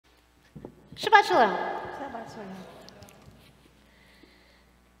Shabbat Shalom. Shabbat Shalom.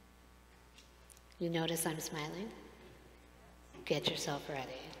 You notice I'm smiling? Get yourself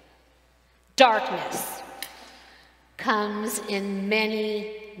ready. Darkness comes in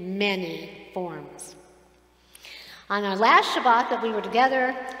many, many forms. On our last Shabbat that we were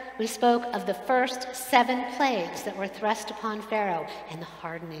together, we spoke of the first 7 plagues that were thrust upon Pharaoh and the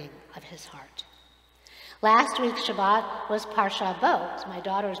hardening of his heart. Last week's Shabbat was Parsha Bo, my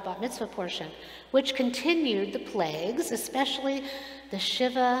daughter's bat mitzvah portion, which continued the plagues, especially the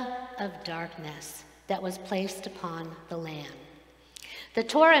Shiva of darkness that was placed upon the land. The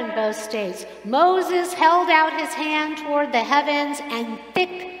Torah in Bo states, Moses held out his hand toward the heavens, and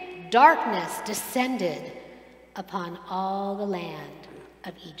thick darkness descended upon all the land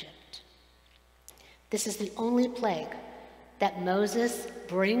of Egypt. This is the only plague that Moses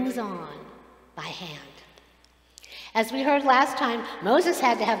brings on by hand. As we heard last time, Moses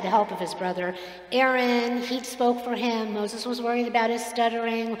had to have the help of his brother Aaron. He spoke for him. Moses was worried about his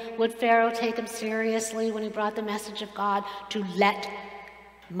stuttering. Would Pharaoh take him seriously when he brought the message of God to let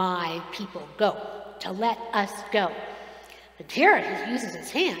my people go, to let us go? But here he uses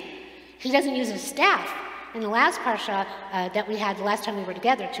his hand. He doesn't use his staff. In the last parsha that we had the last time we were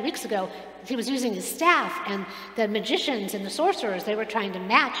together 2 weeks ago, he was using his staff, and the magicians and the sorcerers, they were trying to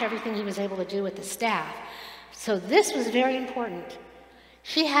match everything he was able to do with the staff. So this was very important.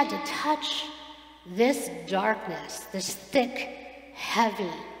 He had to touch this darkness, this thick, heavy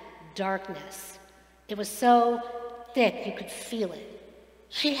darkness. It was so thick you could feel it.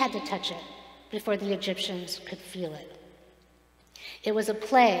 He had to touch it before the Egyptians could feel it. It was a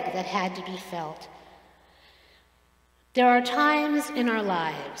plague that had to be felt. There are times in our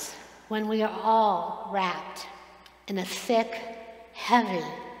lives when we are all wrapped in a thick, heavy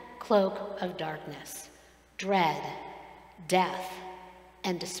cloak of darkness, dread, death,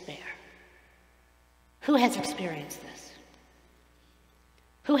 and despair. Who has experienced this?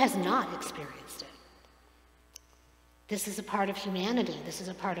 Who has not experienced it? This is a part of humanity. This is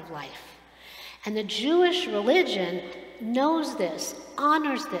a part of life. And the Jewish religion knows this,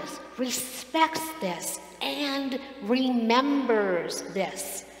 honors this, respects this, and remembers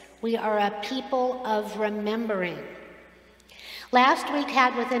this. We are a people of remembering. Last week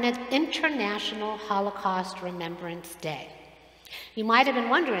had within it International Holocaust Remembrance Day. You might have been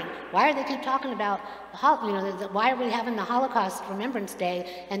wondering, why do they keep talking about, why are we having the Holocaust Remembrance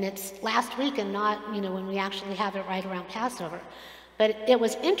Day and it's last week and not, when we actually have it right around Passover? But it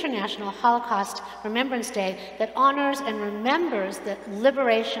was International Holocaust Remembrance Day that honors and remembers the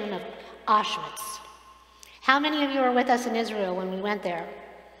liberation of Auschwitz. How many of you were with us in Israel when we went there?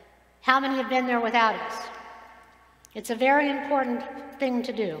 How many have been there without us? It's a very important thing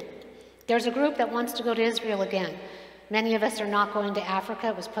to do. There's a group that wants to go to Israel again. Many of us are not going to Africa.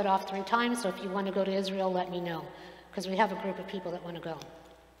 It was put off 3 times, so if you want to go to Israel, let me know, because we have a group of people that want to go.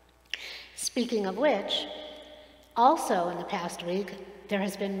 Speaking of which, also in the past week, there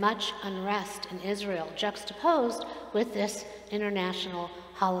has been much unrest in Israel, juxtaposed with this International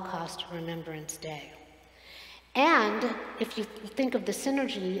Holocaust Remembrance Day. And if you think of the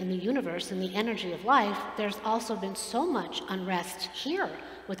synergy in the universe and the energy of life, there's also been so much unrest here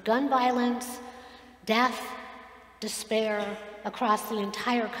with gun violence, death, despair across the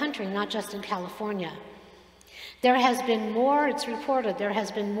entire country, not just in California. There has been more, it's reported, there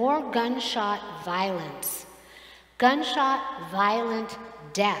has been more gunshot violence, gunshot violent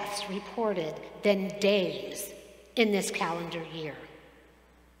deaths reported than days in this calendar year.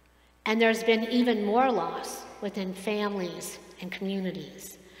 And there's been even more loss within families and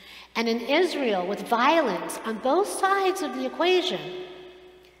communities. And in Israel, with violence on both sides of the equation,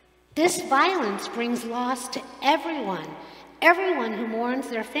 this violence brings loss to everyone who mourns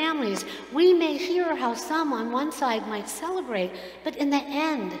their families. We may hear how some on one side might celebrate, but in the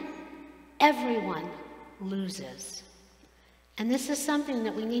end, everyone loses. And this is something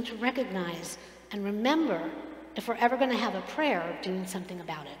that we need to recognize and remember if we're ever going to have a prayer of doing something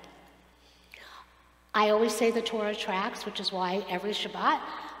about it. I always say the Torah tracks, which is why every Shabbat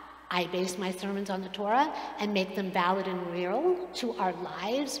I base my sermons on the Torah and make them valid and real to our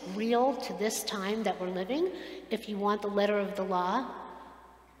lives, real to this time that we're living. If you want the letter of the law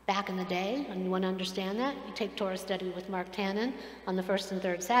back in the day and you want to understand that, you take Torah study with Mark Tannen on the first and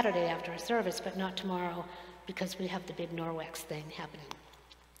third Saturday after a service, but not tomorrow because we have the big Norwex thing happening.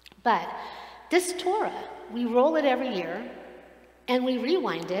 But this Torah, we roll it every year and we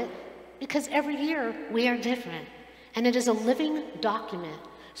rewind it because every year we are different. And it is a living document.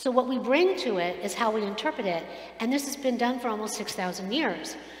 So what we bring to it is how we interpret it. And this has been done for almost 6,000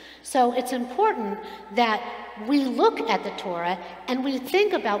 years. So it's important that we look at the Torah and we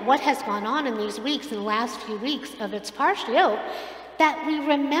think about what has gone on in these weeks, in the last few weeks of its parshiot, that we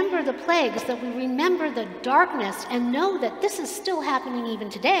remember the plagues, that we remember the darkness, and know that this is still happening even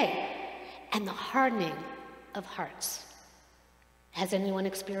today, and the hardening of hearts. Has anyone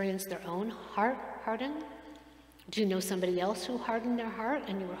experienced their own heart harden? Do you know somebody else who hardened their heart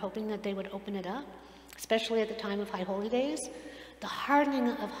and you were hoping that they would open it up? Especially at the time of High Holy Days? The hardening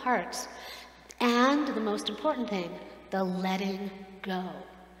of hearts. And the most important thing, the letting go.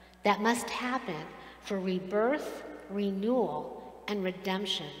 That must happen for rebirth, renewal, and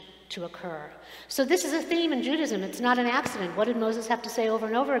redemption to occur. So this is a theme in Judaism. It's not an accident. What did Moses have to say over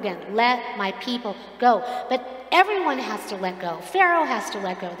and over again? Let my people go. But everyone has to let go. Pharaoh has to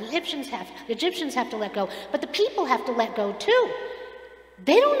let go. The Egyptians have to let go. But the people have to let go too.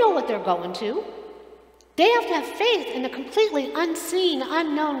 They don't know what they're going to. They have to have faith in the completely unseen,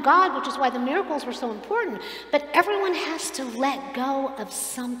 unknown God, which is why the miracles were so important. But everyone has to let go of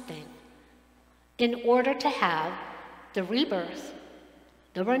something in order to have the rebirth,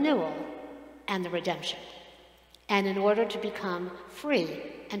 the renewal, and the redemption, and in order to become free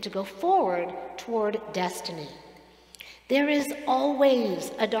and to go forward toward destiny. There is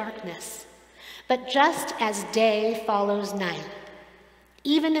always a darkness, but just as day follows night,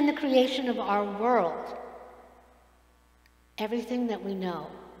 even in the creation of our world, everything that we know,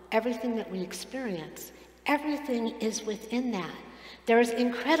 everything that we experience, everything is within that. There is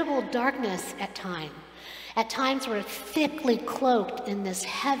incredible darkness at times. At times we're thickly cloaked in this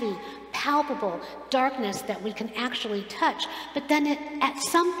heavy, palpable darkness that we can actually touch. But then at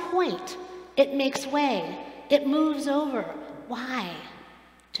some point, it makes way. It moves over. Why?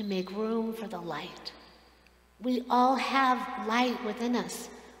 To make room for the light. We all have light within us.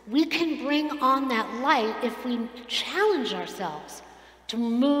 We can bring on that light if we challenge ourselves to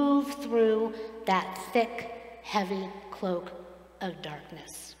move through that thick, heavy cloak of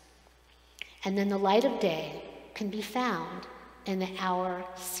darkness. And then the light of day can be found in our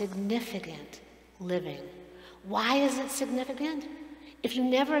significant living. Why is it significant? If you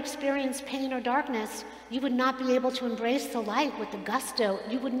never experienced pain or darkness, you would not be able to embrace the light with the gusto.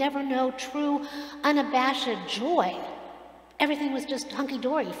 You would never know true, unabashed joy. Everything was just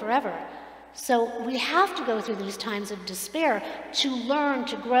hunky-dory forever. So we have to go through these times of despair to learn,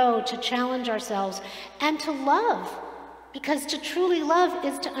 to grow, to challenge ourselves, and to love. Because to truly love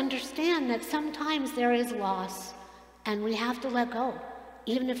is to understand that sometimes there is loss, and we have to let go,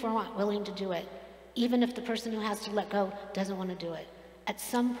 even if we're not willing to do it, even if the person who has to let go doesn't want to do it. At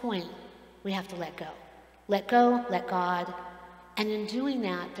some point, we have to let go. Let go, let God, and in doing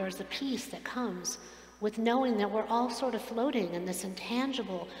that, there's a peace that comes with knowing that we're all sort of floating in this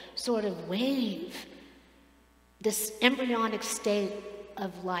intangible sort of wave, this embryonic state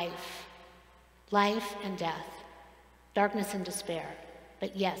of life and death. Darkness and despair,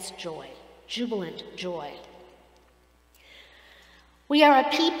 but yes, joy, jubilant joy. We are a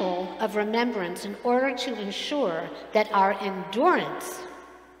people of remembrance in order to ensure that our endurance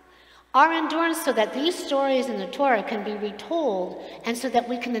so that these stories in the Torah can be retold, and so that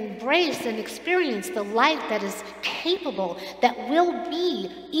we can embrace and experience the light that is capable, that will be,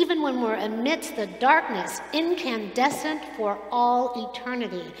 even when we're amidst the darkness, incandescent for all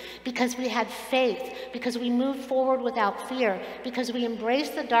eternity, because we had faith, because we moved forward without fear, because we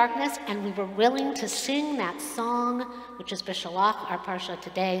embraced the darkness and we were willing to sing that song, which is Beshalach, our parsha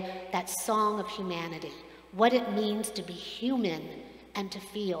today, that song of humanity, what it means to be human and to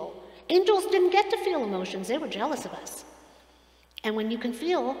feel. Angels didn't get to feel emotions. They were jealous of us. And when you can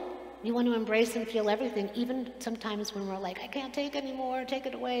feel, you want to embrace and feel everything, even sometimes when we're like, I can't take anymore, take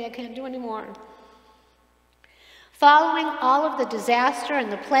it away, I can't do anymore. Following all of the disaster and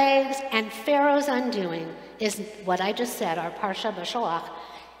the plagues and Pharaoh's undoing is what I just said, our Parsha Beshalach.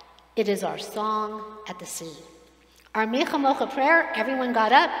 It is our song at the sea. Our Micha Mocha prayer, everyone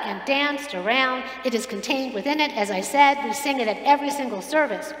got up and danced around. It is contained within it. As I said, we sing it at every single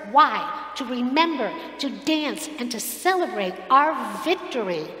service. Why? To remember, to dance, and to celebrate our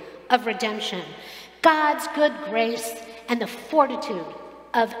victory of redemption, God's good grace, and the fortitude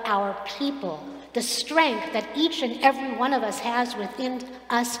of our people, the strength that each and every one of us has within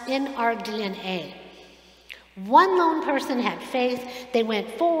us in our DNA. One lone person had faith. They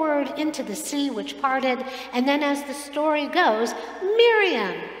went forward into the sea, which parted, and then as the story goes,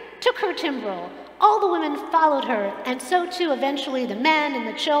 Miriam took her timbrel. All the women followed her, and so too eventually the men and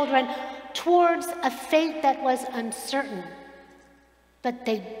the children, towards a fate that was uncertain. But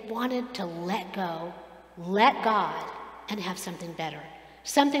they wanted to let go, let God, and have something better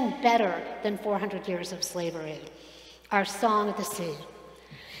than 400 years of slavery. Our song at the sea.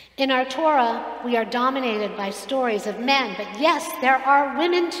 In our Torah, we are dominated by stories of men, but yes, there are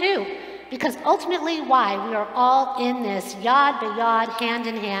women too, because ultimately, why? We are all in this yad b'yad, hand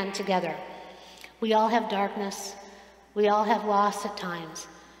in hand together. We all have darkness, we all have loss at times,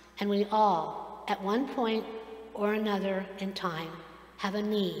 and we all, at one point or another in time, have a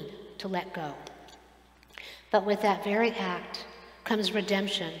need to let go. But with that very act comes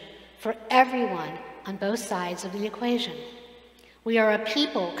redemption for everyone on both sides of the equation. We are a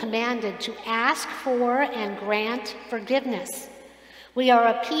people commanded to ask for and grant forgiveness. We are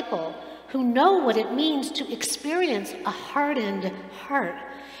a people who know what it means to experience a hardened heart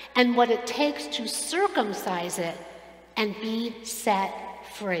and what it takes to circumcise it and be set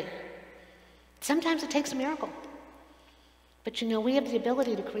free. Sometimes it takes a miracle. But you know, we have the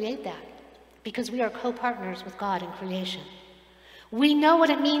ability to create that because we are co-partners with God in creation. We know what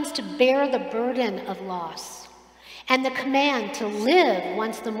it means to bear the burden of loss and the command to live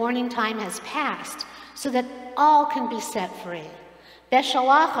once the mourning time has passed so that all can be set free.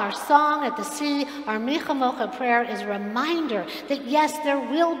 Beshalach, our song at the sea, our Micha Mocha prayer is a reminder that yes, there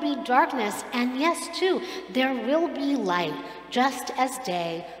will be darkness, and yes, too, there will be light, just as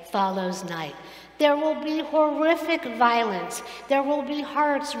day follows night. There will be horrific violence. There will be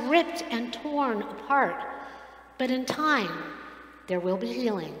hearts ripped and torn apart. But in time, there will be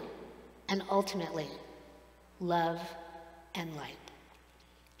healing, and ultimately, love and light.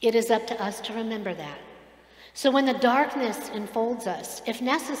 It is up to us to remember that. So when the darkness enfolds us, if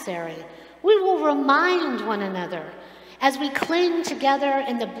necessary, we will remind one another as we cling together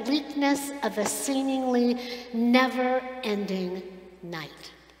in the bleakness of a seemingly never-ending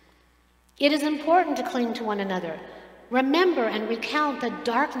night. It is important to cling to one another, remember and recount the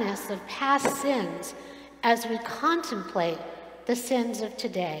darkness of past sins as we contemplate the sins of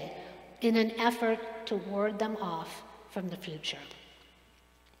today in an effort to ward them off from the future.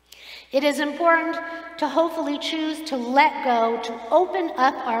 It is important to hopefully choose to let go, to open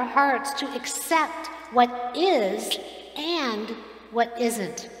up our hearts, to accept what is and what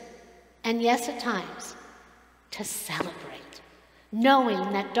isn't. And yes, at times, to celebrate,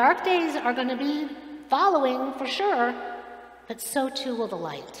 knowing that dark days are going to be following for sure, but so too will the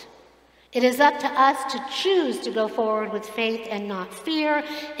light. It is up to us to choose to go forward with faith and not fear.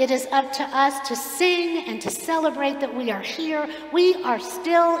 It is up to us to sing and to celebrate that we are here. We are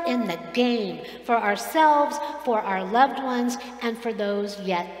still in the game for ourselves, for our loved ones, and for those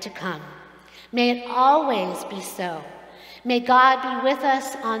yet to come. May it always be so. May God be with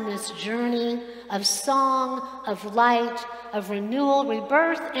us on this journey of song, of light, of renewal,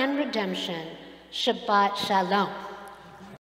 rebirth, and redemption. Shabbat Shalom.